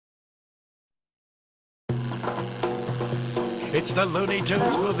It's the Looney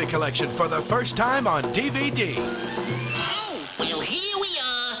Tunes movie collection for the first time on DVD. Oh, well, here we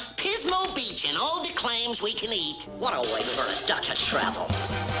are. Pismo Beach and all the clams we can eat. What a way for a duck to travel.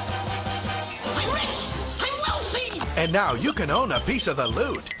 I'm rich. I'm wealthy. And now you can own a piece of the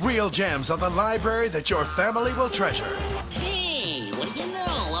loot. Real gems of the library that your family will treasure. Hey, what do you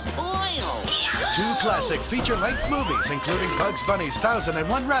know? A poil. 2 classic feature-length movies, including Bugs Bunny's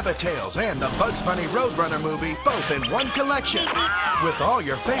 1001 Rabbit Tales and the Bugs Bunny Roadrunner movie, both in one collection. With all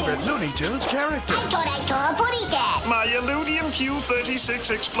your favorite Looney Tunes characters. I thought I saw a putty cat. My Illudium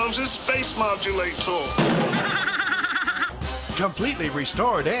Q36 explosive space modulator. Completely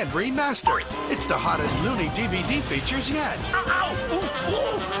restored and remastered. It's the hottest Looney DVD features yet.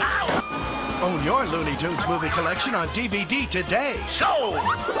 Own your Looney Tunes movie collection on DVD today. So,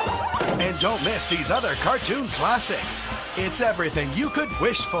 And don't miss these other cartoon classics. It's everything you could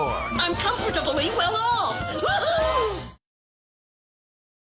wish for. I'm comfortably well off.